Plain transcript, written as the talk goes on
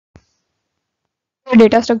A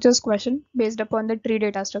data structures question based upon the tree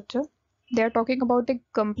data structure. They are talking about a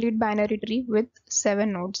complete binary tree with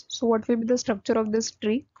 7 nodes. So what will be the structure of this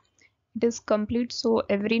tree? It is complete, so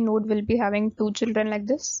every node will be having 2 children like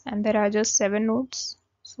this, and there are just 7 nodes.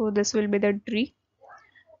 So this will be the tree.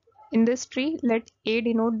 In this tree, let A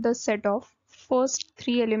denote the set of first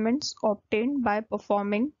 3 elements obtained by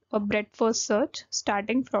performing a breadth first search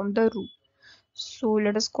starting from the root. So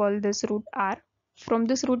let us call this root R. From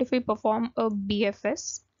this root, if we perform a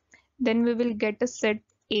BFS, then we will get a set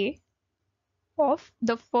A of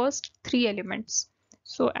the first 3 elements.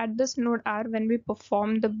 So at this node R, when we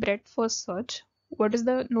perform the breadth first search, what is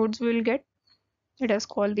the nodes we will get? Let us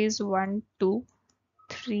call these 1, 2,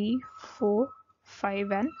 3, 4,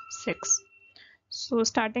 5 and 6. So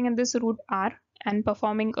starting at this root R and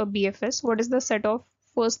performing a BFS, what is the set of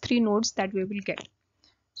first 3 nodes that we will get?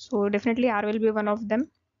 So definitely R will be one of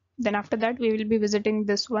them. Then after that we will be visiting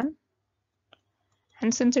this one.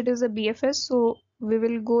 And since it is a BFS, so we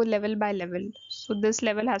will go level by level. So this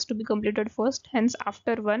level has to be completed first. Hence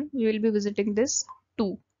after 1 we will be visiting this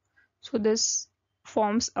 2. So this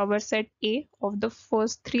forms our set A of the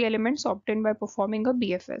first 3 elements obtained by performing a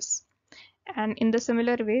BFS. And in the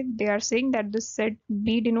similar way, they are saying that the set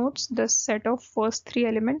B denotes the set of first 3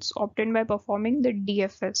 elements obtained by performing the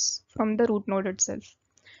DFS from the root node itself.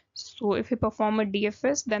 So if we perform a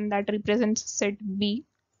DFS, then that represents set B.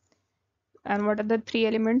 And what are the 3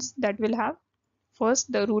 elements that we'll have?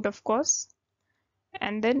 First, the root, of course.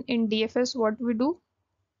 And then in DFS, what we do?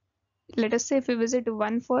 Let us say if we visit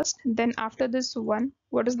 1 first, then after this 1,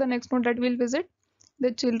 what is the next node that we'll visit?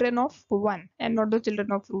 The children of 1 and not the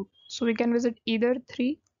children of root. So we can visit either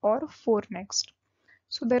 3 or 4 next.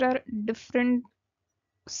 So there are different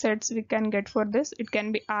sets we can get for this. It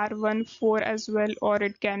can be R1, 4 as well, or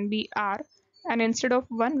it can be R. And instead of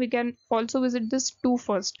 1, we can also visit this 2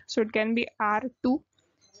 first. So it can be R2,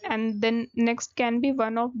 and then next can be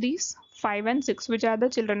one of these 5 and 6, which are the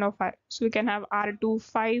children of R. So we can have R2,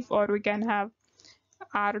 5, or we can have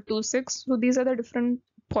R2, 6. So these are the different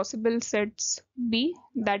possible sets B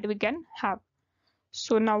that we can have.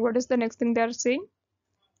 So now what is the next thing they are saying?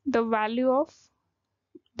 The value of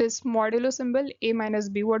this modulo symbol A minus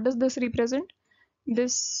B. What does this represent?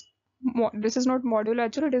 This is not modulo,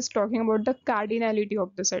 actually it is talking about the cardinality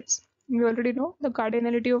of the sets. We already know the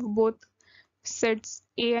cardinality of both sets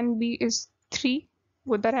A and B is 3.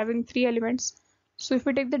 Both are having 3 elements. So if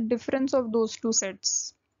we take the difference of those two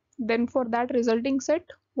sets, then for that resulting set,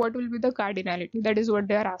 what will be the cardinality? That is what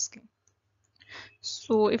they are asking.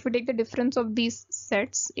 So if we take the difference of these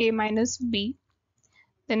sets A minus B,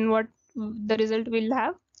 then what the result will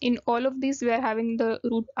have? In all of these, we are having the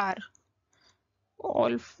root R.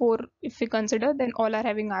 All 4, if we consider, then all are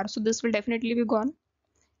having R. So this will definitely be gone.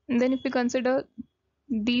 And then if we consider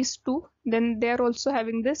these 2, then they are also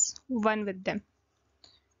having this 1 with them.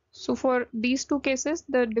 So for these 2 cases,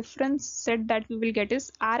 the difference set that we will get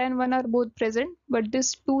is R and 1 are both present, but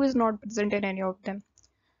this 2 is not present in any of them.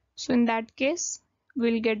 So in that case,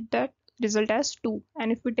 we'll get that result as 2.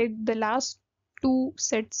 And if we take the last 2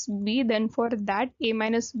 sets B, then for that A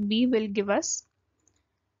minus B will give us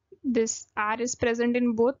this R is present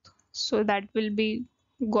in both, so that will be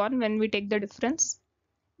gone when we take the difference.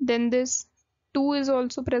 Then this 2 is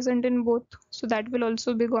also present in both, so that will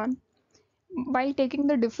also be gone. While taking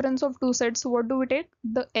the difference of 2 sets, what do we take?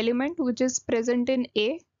 The element which is present in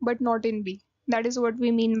A but not in B. That is what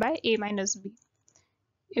we mean by A minus B.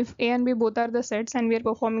 If A and B both are the sets and we are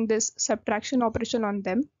performing this subtraction operation on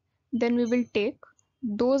them, then we will take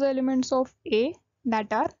those elements of A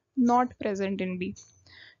that are not present in B.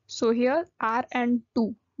 So here R and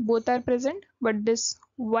 2 both are present, but this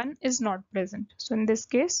 1 is not present. So in this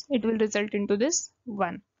case, it will result into this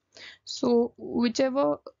 1. So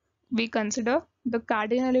whichever we consider, the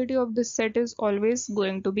cardinality of this set is always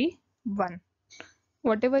going to be 1.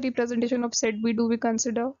 Whatever representation of set B do we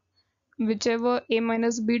consider, whichever A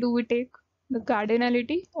minus B do we take, the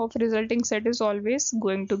cardinality of resulting set is always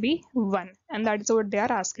going to be 1, and that is what they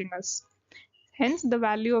are asking us. Hence the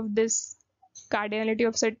value of this cardinality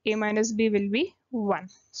of set A minus B will be 1.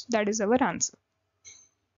 So that is our answer.